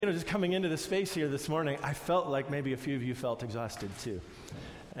Just coming into the space here this morning, I felt like maybe a few of you felt exhausted too.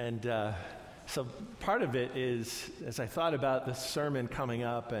 And so part of it is, as I thought about the sermon coming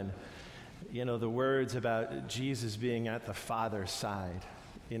up and, the words about Jesus being at the Father's side,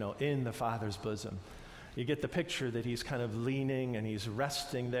 in the Father's bosom. You get the picture that he's kind of leaning and he's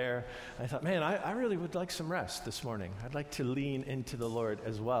resting there. I thought, man, I really would like some rest this morning. I'd like to lean into the Lord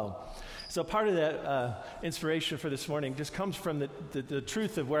as well. So part of that inspiration for this morning just comes from the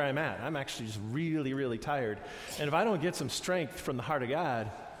truth of where I'm at. I'm actually just really, really tired. And if I don't get some strength from the heart of God,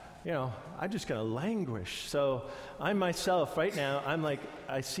 I'm just going to languish. So I myself, right now,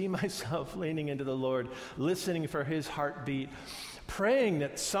 I see myself leaning into the Lord, listening for his heartbeat, praying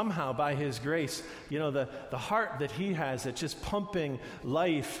that somehow by his grace, the heart that he has that's just pumping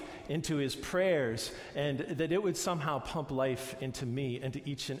life into his prayers, and that it would somehow pump life into me and to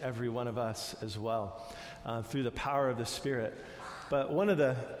each and every one of us as well through the power of the Spirit. But one of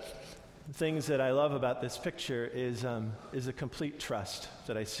the things that I love about this picture is a complete trust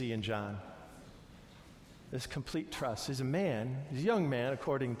that I see in John. This complete trust. He's a young man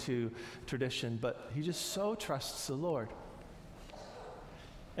according to tradition, but he just so trusts the Lord.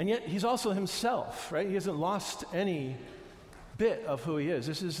 And yet he's also himself, right? He hasn't lost any bit of who he is.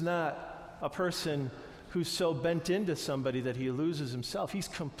 This is not a person who's so bent into somebody that he loses himself. He's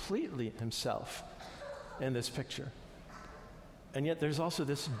completely himself in this picture. And yet there's also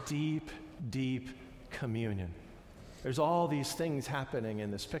this deep, deep communion. There's all these things happening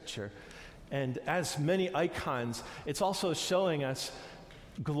in this picture. And as many icons, it's also showing us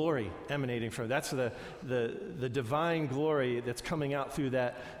glory emanating from it. That's the divine glory that's coming out through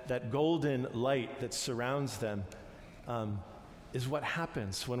that golden light that surrounds them, is what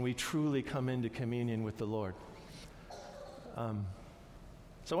happens when we truly come into communion with the Lord.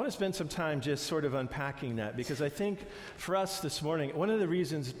 So I want to spend some time just sort of unpacking that, because I think for us this morning, one of the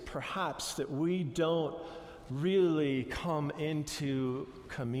reasons perhaps that we don't really come into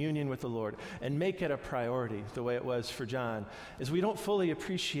communion with the Lord and make it a priority the way it was for John is we don't fully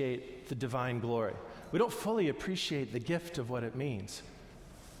appreciate the divine glory. We don't fully appreciate the gift of what it means.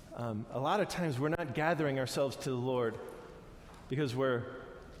 A lot of times we're not gathering ourselves to the Lord because we're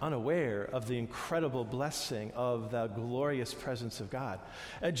unaware of the incredible blessing of the glorious presence of God.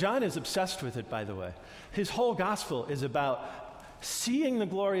 John is obsessed with it, by the way. His whole gospel is about seeing the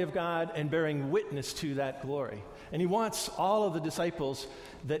glory of God and bearing witness to that glory. And he wants all of the disciples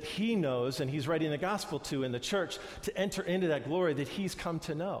that he knows and he's writing the gospel to in the church to enter into that glory that he's come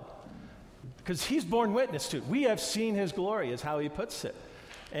to know. Because he's borne witness to it. We have seen his glory, is how he puts it.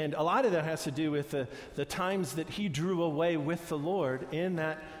 And a lot of that has to do with the times that he drew away with the Lord in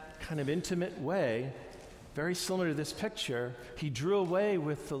that kind of intimate way, very similar to this picture. He drew away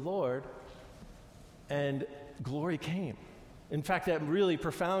with the Lord and glory came. In fact, that really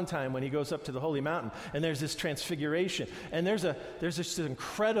profound time when he goes up to the holy mountain and there's this transfiguration and there's this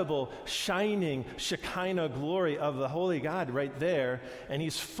incredible shining Shekinah glory of the holy God right there, and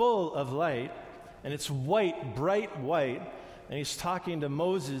he's full of light and it's white, bright white, and he's talking to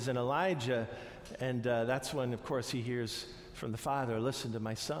Moses and Elijah, and that's when, of course, he hears from the Father, "Listen to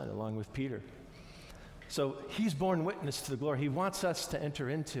my Son," along with Peter. So he's borne witness to the glory. He wants us to enter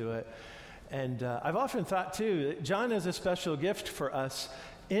into it. And I've often thought, too, that John is a special gift for us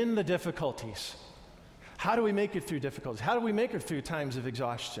in the difficulties. How do we make it through difficulties? How do we make it through times of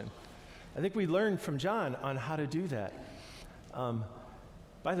exhaustion? I think we learned from John on how to do that.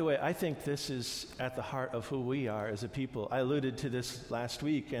 By the way, I think this is at the heart of who we are as a people. I alluded to this last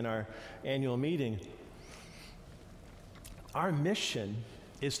week in our annual meeting. Our mission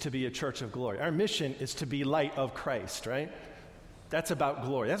is to be a church of glory. Our mission is to be light of Christ, right? That's about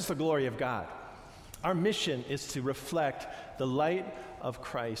glory. That's the glory of God. Our mission is to reflect the light of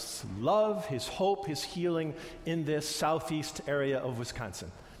Christ's love, his hope, his healing in this southeast area of Wisconsin.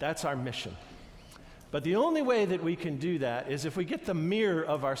 That's our mission. But the only way that we can do that is if we get the mirror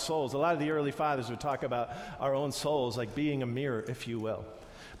of our souls. A lot of the early fathers would talk about our own souls like being a mirror, if you will.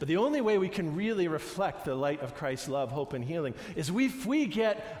 But the only way we can really reflect the light of Christ's love, hope, and healing is if we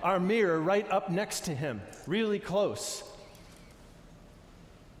get our mirror right up next to him, really close.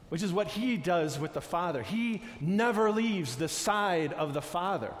 Which is what he does with the Father. He never leaves the side of the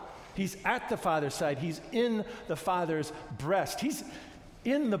Father. He's at the Father's side. He's in the Father's breast. He's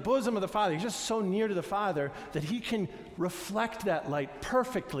in the bosom of the Father. He's just so near to the Father that he can reflect that light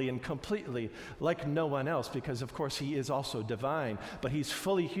perfectly and completely like no one else, because, of course, he is also divine. But he's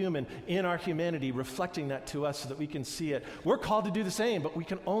fully human in our humanity, reflecting that to us so that we can see it. We're called to do the same, but we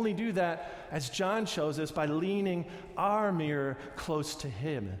can only do that, as John shows us, by leaning our mirror close to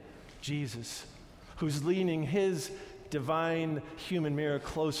him, Jesus, who's leaning his divine human mirror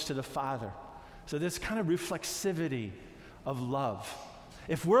close to the Father. So this kind of reflexivity of love.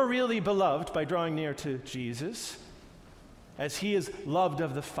 If we're really beloved by drawing near to Jesus, as he is loved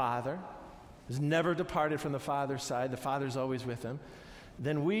of the Father, has never departed from the Father's side, the Father's always with him,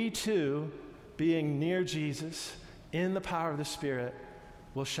 then we too, being near Jesus, in the power of the Spirit,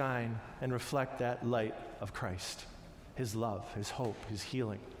 will shine and reflect that light of Christ, his love, his hope, his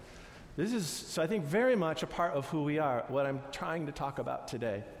healing. This is, so I think, very much a part of who we are, what I'm trying to talk about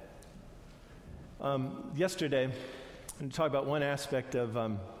today. Yesterday, I'm going to talk about one aspect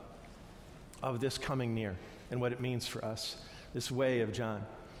of this coming near and what it means for us, this way of John.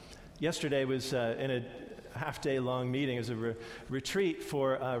 Yesterday was in a half-day long meeting. It was a retreat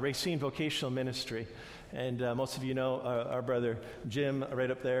for Racine Vocational Ministry. And most of you know our brother Jim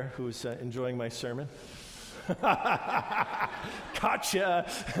right up there, who's enjoying my sermon. Gotcha.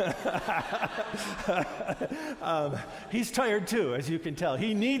 He's tired too, as you can tell.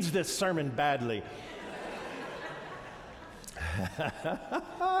 He needs this sermon badly.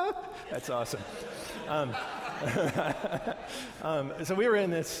 That's awesome. So we were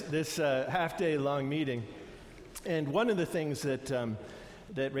in this half-day long meeting, and one of the things that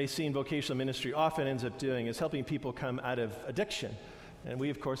Racine Vocational Ministry often ends up doing is helping people come out of addiction. And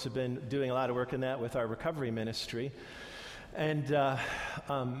we, of course, have been doing a lot of work in that with our recovery ministry. And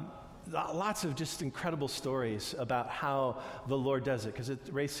lots of just incredible stories about how the Lord does it. Because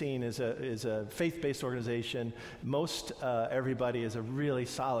Racine is a faith-based organization. Most everybody is a really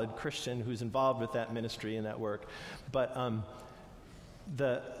solid Christian who's involved with that ministry and that work. But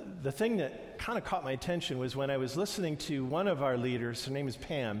the thing that kind of caught my attention was when I was listening to one of our leaders. Her name is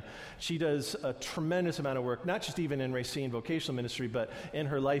Pam. She does a tremendous amount of work, not just even in Racine Vocational Ministry, but in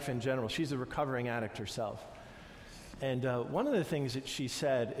her life in general. She's a recovering addict herself. And one of the things that she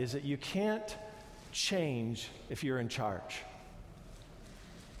said is that you can't change if you're in charge.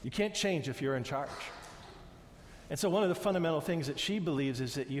 You can't change if you're in charge. And so one of the fundamental things that she believes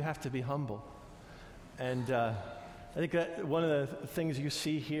is that you have to be humble. And I think that one of the things you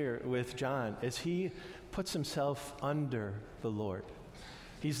see here with John is he puts himself under the Lord.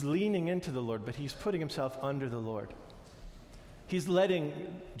 He's leaning into the Lord, but he's putting himself under the Lord. He's letting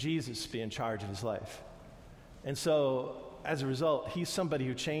Jesus be in charge of his life. And so, as a result, he's somebody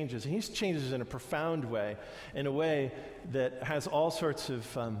who changes. And he changes in a profound way, in a way that has all sorts of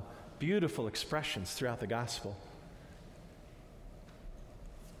beautiful expressions throughout the gospel.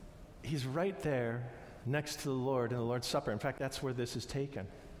 He's right there next to the Lord in the Lord's Supper. In fact, that's where this is taken.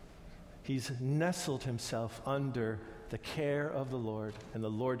 He's nestled himself under the care of the Lord and the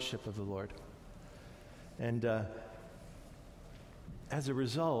lordship of the Lord. And as a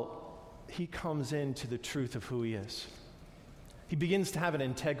result, he comes into the truth of who he is. He begins to have an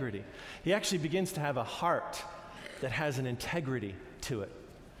integrity. He actually begins to have a heart that has an integrity to it,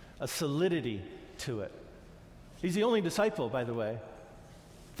 a solidity to it. He's the only disciple, by the way,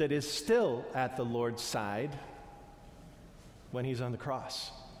 that is still at the Lord's side when he's on the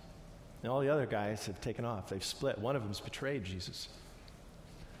cross. And all the other guys have taken off. They've split. One of them's betrayed Jesus.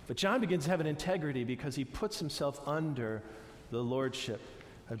 But John begins to have an integrity because he puts himself under the lordship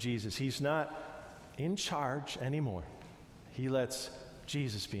of Jesus. He's not in charge anymore. He lets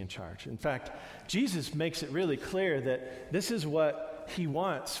Jesus be in charge. In fact, Jesus makes it really clear that this is what he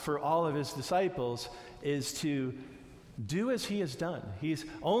wants for all of his disciples, is to do as he has done. He's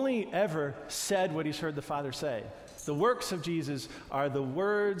only ever said what he's heard the Father say. The works of Jesus are the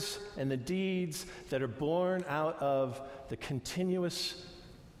words and the deeds that are born out of the continuous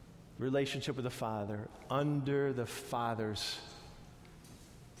relationship with the Father under the Father's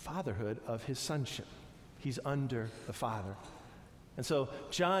fatherhood of his sonship. He's under the Father. And so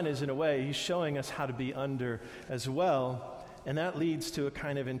John is, in a way, he's showing us how to be under as well, and that leads to a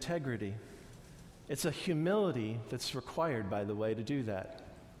kind of integrity. It's a humility that's required, by the way, to do that.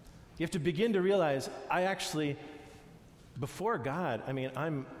 You have to begin to realize, I actually, before God,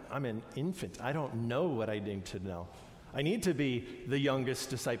 I'm an infant. I don't know what I need to know. I need to be the youngest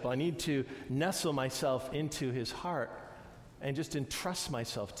disciple. I need to nestle myself into his heart and just entrust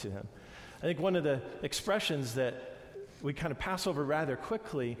myself to him. I think one of the expressions that we kind of pass over rather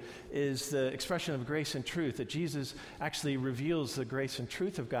quickly is the expression of grace and truth, that Jesus actually reveals the grace and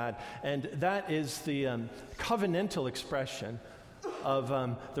truth of God. And that is the covenantal expression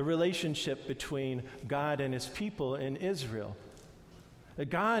of the relationship between God and his people in Israel. That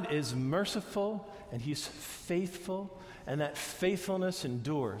God is merciful and he's faithful, and that faithfulness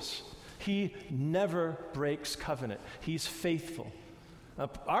endures. He never breaks covenant. He's faithful.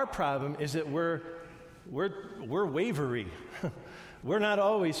 Our problem is that we're wavery. We're not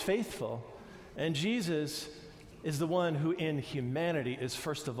always faithful. And Jesus is the one who in humanity is,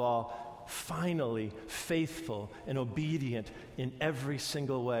 first of all, finally faithful and obedient in every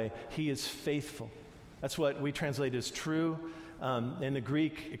single way. He is faithful. That's what we translate as true. In the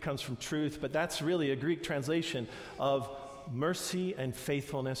Greek, it comes from truth, but that's really a Greek translation of mercy and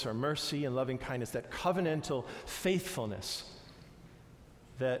faithfulness, or mercy and loving kindness, that covenantal faithfulness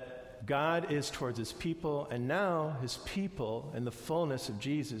that God is towards his people, and now his people, in the fullness of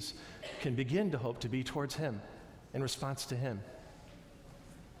Jesus, can begin to hope to be towards him in response to him.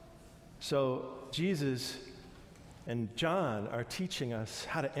 So Jesus and John are teaching us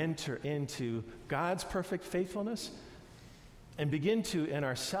how to enter into God's perfect faithfulness and begin to, in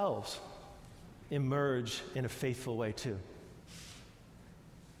ourselves, emerge in a faithful way too.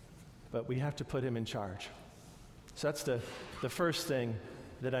 But we have to put him in charge. So that's the first thing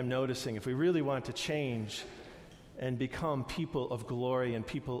that I'm noticing. If we really want to change and become people of glory and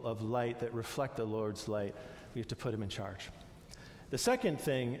people of light that reflect the Lord's light, we have to put him in charge. The second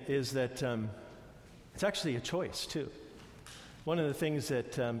thing is that it's actually a choice too. One of the things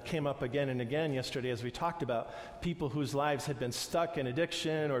that came up again and again yesterday as we talked about people whose lives had been stuck in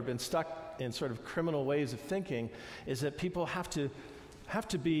addiction or been stuck in sort of criminal ways of thinking is that people have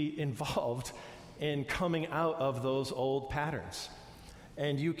to be involved in coming out of those old patterns.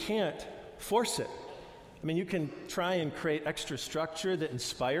 And you can't force it. I mean, you can try and create extra structure that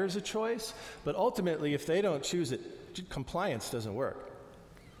inspires a choice, but ultimately, if they don't choose it, compliance doesn't work.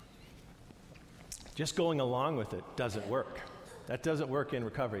 Just going along with it doesn't work. That doesn't work in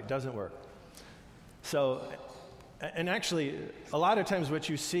recovery. It doesn't work. So, and actually, a lot of times what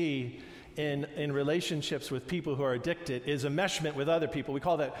you see in relationships with people who are addicted is enmeshment with other people. We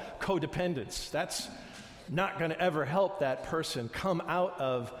call that codependence. That's not going to ever help that person come out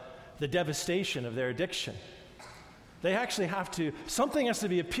of the devastation of their addiction. They actually something has to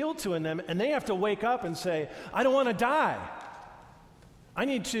be appealed to in them, and they have to wake up and say, I don't want to die. I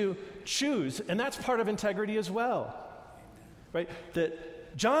need to choose, and that's part of integrity as well, right?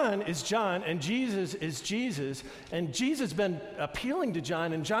 That John is John, and Jesus is Jesus, and Jesus has been appealing to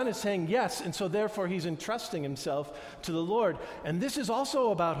John, and John is saying yes, and so therefore he's entrusting himself to the Lord. And this is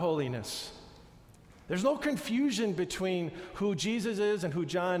also about holiness. There's no confusion between who Jesus is and who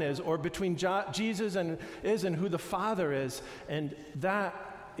John is, or between Jesus and who the Father is, and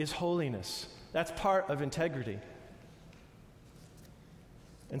that is holiness. That's part of integrity.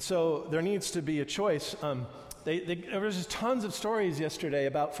 And so there needs to be a choice. There was just tons of stories yesterday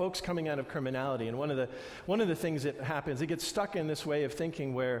about folks coming out of criminality, and one of the things that happens, they get stuck in this way of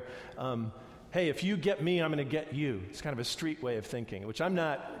thinking where, hey, if you get me, I'm going to get you. It's kind of a street way of thinking, which I'm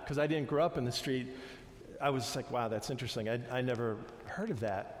not, because I didn't grow up in the street. I was like, wow, that's interesting. I never heard of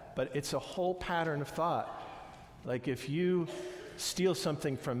that. But it's a whole pattern of thought. Like, if you steal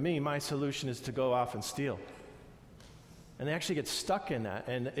something from me, my solution is to go off and steal. And they actually get stuck in that.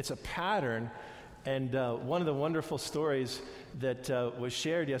 And it's a pattern. And one of the wonderful stories that was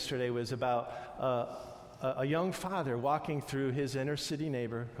shared yesterday was about a young father walking through his inner city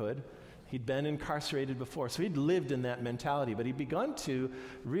neighborhood. He'd been incarcerated before, so he'd lived in that mentality. But he'd begun to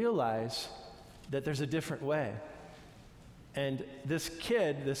realize that there's a different way. And this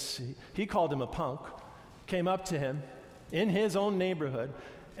kid, he called him a punk, came up to him in his own neighborhood,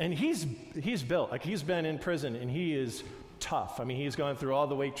 and he's built, like he's been in prison, and he is tough. I mean, he's gone through all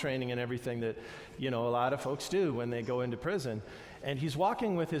the weight training and everything that, a lot of folks do when they go into prison. And he's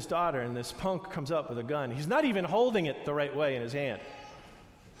walking with his daughter, and this punk comes up with a gun. He's not even holding it the right way in his hand.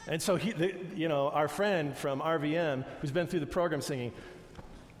 And so our friend from RVM, who's been through the program, singing,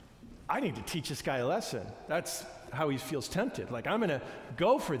 I need to teach this guy a lesson. That's how he feels tempted. Like, I'm going to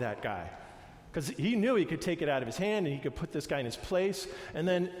go for that guy. Because he knew he could take it out of his hand and he could put this guy in his place. And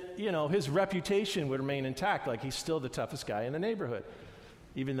then, his reputation would remain intact. Like, he's still the toughest guy in the neighborhood,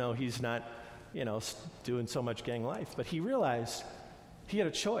 even though he's not, doing so much gang life. But he realized he had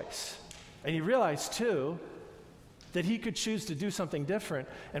a choice. And he realized, too, that he could choose to do something different.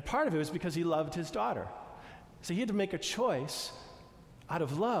 And part of it was because he loved his daughter. So he had to make a choice out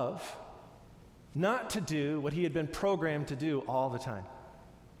of love, not to do what he had been programmed to do all the time.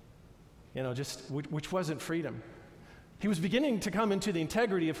 Which wasn't freedom. He was beginning to come into the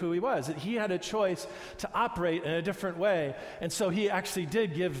integrity of who he was, that he had a choice to operate in a different way. And so he actually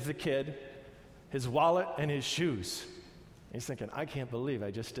did give the kid his wallet and his shoes. And he's thinking, I can't believe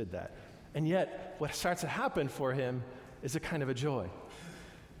I just did that. And yet, what starts to happen for him is a kind of a joy.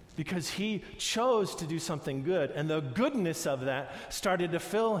 Because he chose to do something good, and the goodness of that started to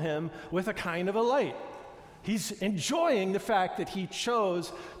fill him with a kind of a light. He's enjoying the fact that he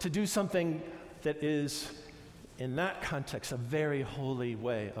chose to do something that is, in that context, a very holy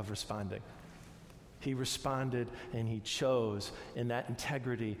way of responding. He responded and he chose in that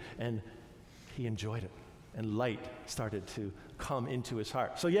integrity, and he enjoyed it. And light started to come into his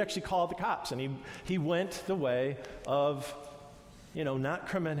heart. So he actually called the cops, and he went the way of, not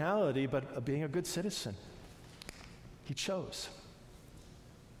criminality, but of being a good citizen. He chose.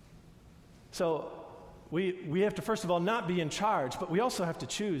 So we have to, first of all, not be in charge, but we also have to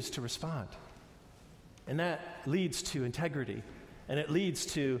choose to respond. And that leads to integrity. And it leads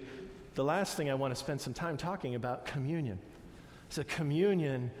to the last thing I want to spend some time talking about, communion. It's a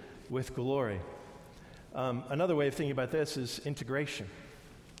communion with glory. Another way of thinking about this is integration.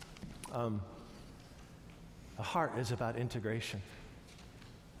 A heart is about integration.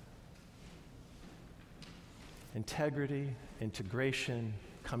 Integrity, integration,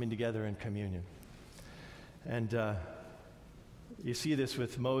 coming together in communion. And you see this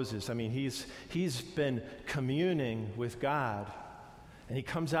with Moses. I mean, he's been communing with God, and he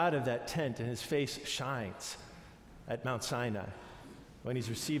comes out of that tent and his face shines at Mount Sinai. When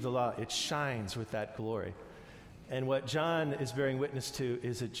he's received the law, it shines with that glory. And what John is bearing witness to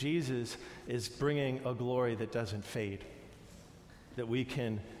is that Jesus is bringing a glory that doesn't fade, that we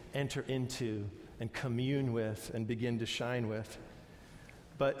can enter into and commune with and begin to shine with.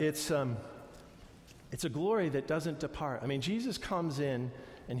 But it's a glory that doesn't depart. I mean, Jesus comes in,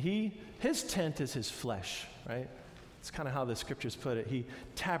 and his tent is his flesh, right? It's kind of how the scriptures put it. He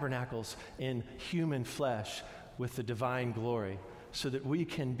tabernacles in human flesh with the divine glory, so that we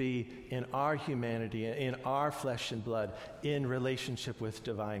can be in our humanity, in our flesh and blood, in relationship with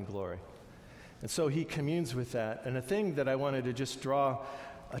divine glory. And so he communes with that. And the thing that I wanted to just draw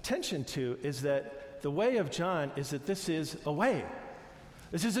attention to is that the way of John is that this is a way.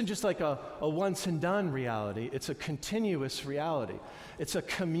 This isn't just like a once and done reality. It's a continuous reality. It's a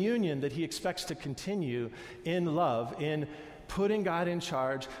communion that he expects to continue in love, in putting God in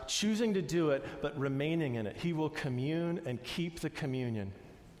charge, choosing to do it, but remaining in it. He will commune and keep the communion.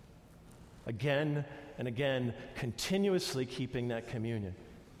 Again and again, continuously keeping that communion,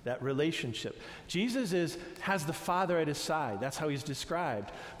 that relationship. Jesus has the Father at his side. That's how he's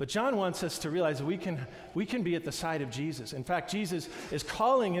described. But John wants us to realize that we can be at the side of Jesus. In fact, Jesus is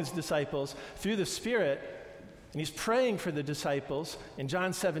calling his disciples through the Spirit, and he's praying for the disciples in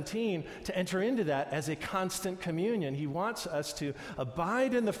John 17 to enter into that as a constant communion. He wants us to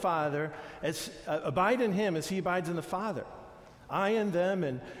abide in the Father, abide in him as he abides in the Father. I in them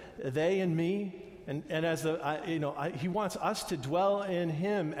and they in me. And as he wants us to dwell in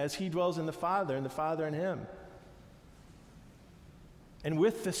him as he dwells in the Father, and the Father in him. And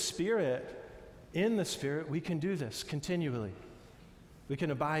with the Spirit, in the Spirit, we can do this continually. We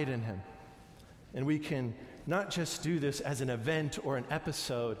can abide in him. And we can not just do this as an event or an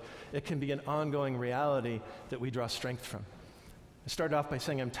episode. It can be an ongoing reality that we draw strength from. I started off by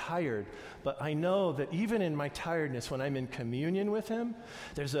saying I'm tired, but I know that even in my tiredness, when I'm in communion with him,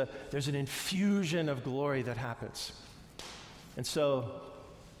 there's an infusion of glory that happens. And so,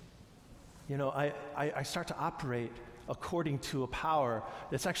 I start to operate according to a power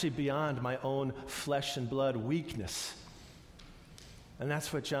that's actually beyond my own flesh and blood weakness. And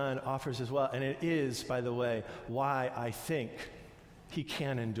that's what John offers as well. And it is, by the way, why I think he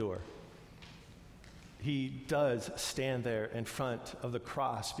can endure. He does stand there in front of the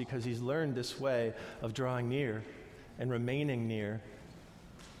cross because he's learned this way of drawing near and remaining near.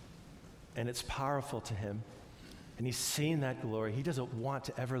 And it's powerful to him. And he's seen that glory. He doesn't want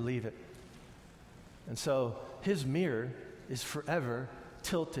to ever leave it. And so his mirror is forever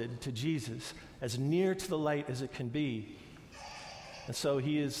tilted to Jesus, as near to the light as it can be. And so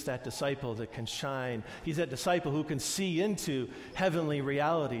he is that disciple that can shine. He's that disciple who can see into heavenly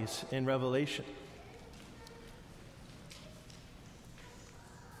realities in Revelation.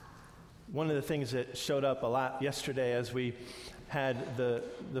 One of the things that showed up a lot yesterday as we had the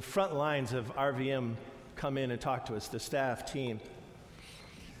front lines of RVM come in and talk to us, the staff team,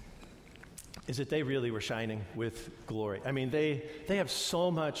 is that they really were shining with glory. I mean, they have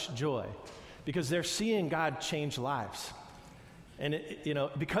so much joy because they're seeing God change lives. And,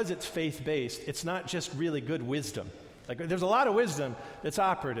 because it's faith-based, it's not just really good wisdom. Like, there's a lot of wisdom that's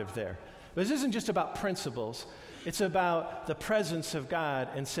operative there. But this isn't just about principles. It's about the presence of God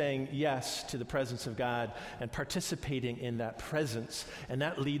and saying yes to the presence of God and participating in that presence. And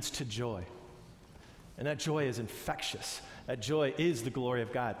that leads to joy. And that joy is infectious. That joy is the glory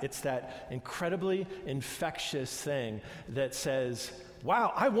of God. It's that incredibly infectious thing that says,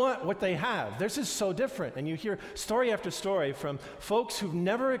 wow, I want what they have. This is so different. And you hear story after story from folks who've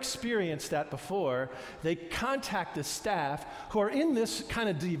never experienced that before. They contact the staff who are in this kind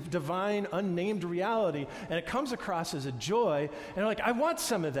of divine, unnamed reality, and it comes across as a joy. And they're like, I want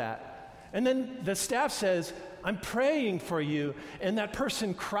some of that. And then the staff says, I'm praying for you. And that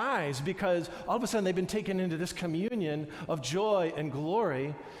person cries because all of a sudden they've been taken into this communion of joy and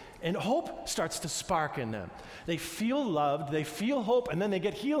glory. And hope starts to spark in them. They feel loved, they feel hope, and then they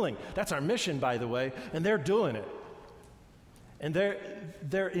get healing. That's our mission, by the way, and they're doing it. And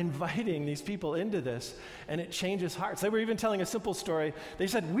they're inviting these people into this, and it changes hearts. They were even telling a simple story. They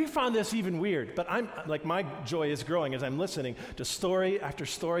said, we found this even weird, but my joy is growing as I'm listening to story after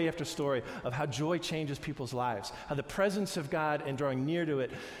story after story of how joy changes people's lives, how the presence of God and drawing near to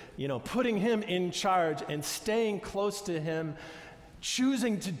it, putting him in charge and staying close to him,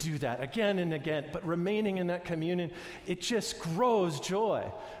 choosing to do that again and again, but remaining in that communion, it just grows joy.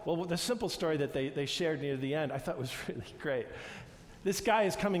 Well, the simple story that they shared near the end, I thought was really great. This guy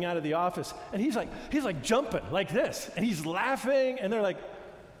is coming out of the office, and he's like jumping like this, and he's laughing, and they're like,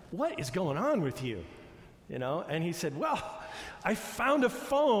 what is going on with you? And he said, well, I found a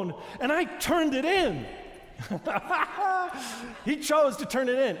phone, and I turned it in. He chose to turn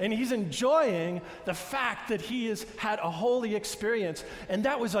it in, and he's enjoying the fact that he has had a holy experience, and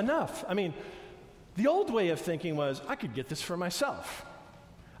that was enough. I mean, the old way of thinking was, I could get this for myself.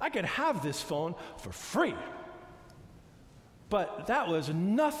 I could have this phone for free. But that was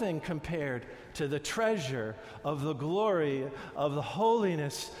nothing compared to the treasure of the glory, of the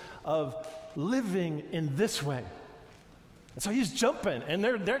holiness, of living in this way. And so he's jumping, and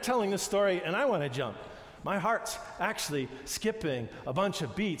they're telling this story, and I want to jump. My heart's actually skipping a bunch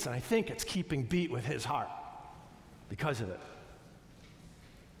of beats, and I think it's keeping beat with his heart because of it.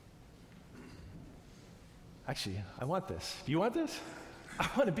 Actually, I want this. Do you want this? I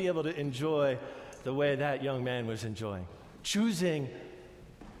want to be able to enjoy the way that young man was enjoying, choosing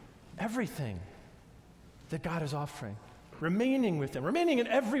everything that God is offering, remaining with him, remaining in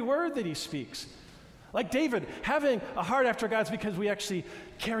every word that he speaks. Like David, having a heart after God's because we actually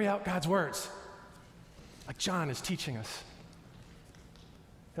carry out God's words. Like John is teaching us.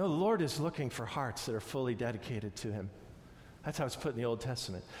 The Lord is looking for hearts that are fully dedicated to him. That's how it's put in the Old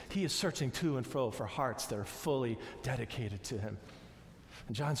Testament. He is searching to and fro for hearts that are fully dedicated to him.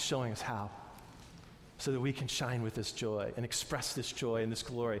 And John's showing us how, so that we can shine with this joy and express this joy and this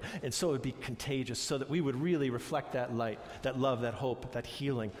glory. And so it would be contagious, so that we would really reflect that light, that love, that hope, that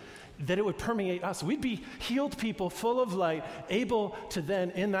healing, that it would permeate us. We'd be healed people, full of light, able to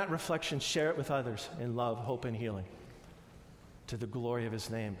then, in that reflection, share it with others in love, hope, and healing to the glory of his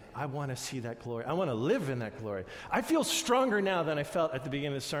name. I want to see that glory. I want to live in that glory. I feel stronger now than I felt at the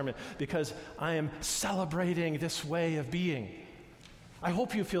beginning of the sermon because I am celebrating this way of being. I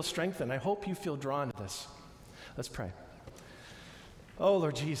hope you feel strengthened. I hope you feel drawn to this. Let's pray. Oh,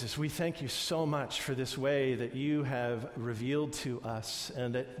 Lord Jesus, we thank you so much for this way that you have revealed to us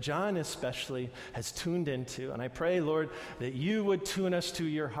and that John especially has tuned into. And I pray, Lord, that you would tune us to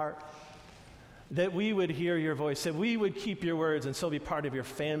your heart, that we would hear your voice, that we would keep your words and so be part of your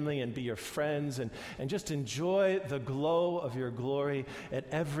family and be your friends and just enjoy the glow of your glory at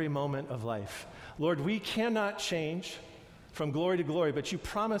every moment of life. Lord, we cannot change from glory to glory, but you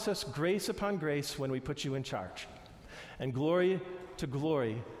promise us grace upon grace when we put you in charge, and glory to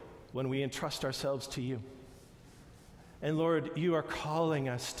glory when we entrust ourselves to you. And Lord, you are calling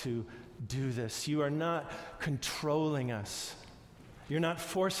us to do this. You are not controlling us. You're not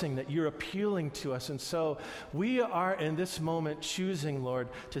forcing that. You're appealing to us. And so we are in this moment choosing, Lord,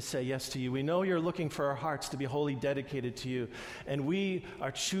 to say yes to you. We know you're looking for our hearts to be wholly dedicated to you. And we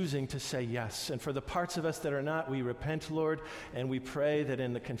are choosing to say yes. And for the parts of us that are not, we repent, Lord, and we pray that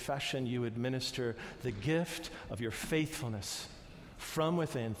in the confession you administer the gift of your faithfulness from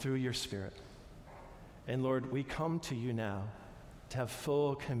within through your Spirit. And Lord, we come to you now to have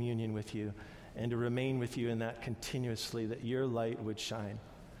full communion with you and to remain with you in that continuously, that your light would shine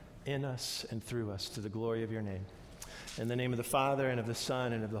in us and through us to the glory of your name. In the name of the Father, and of the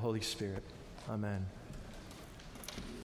Son, and of the Holy Spirit. Amen.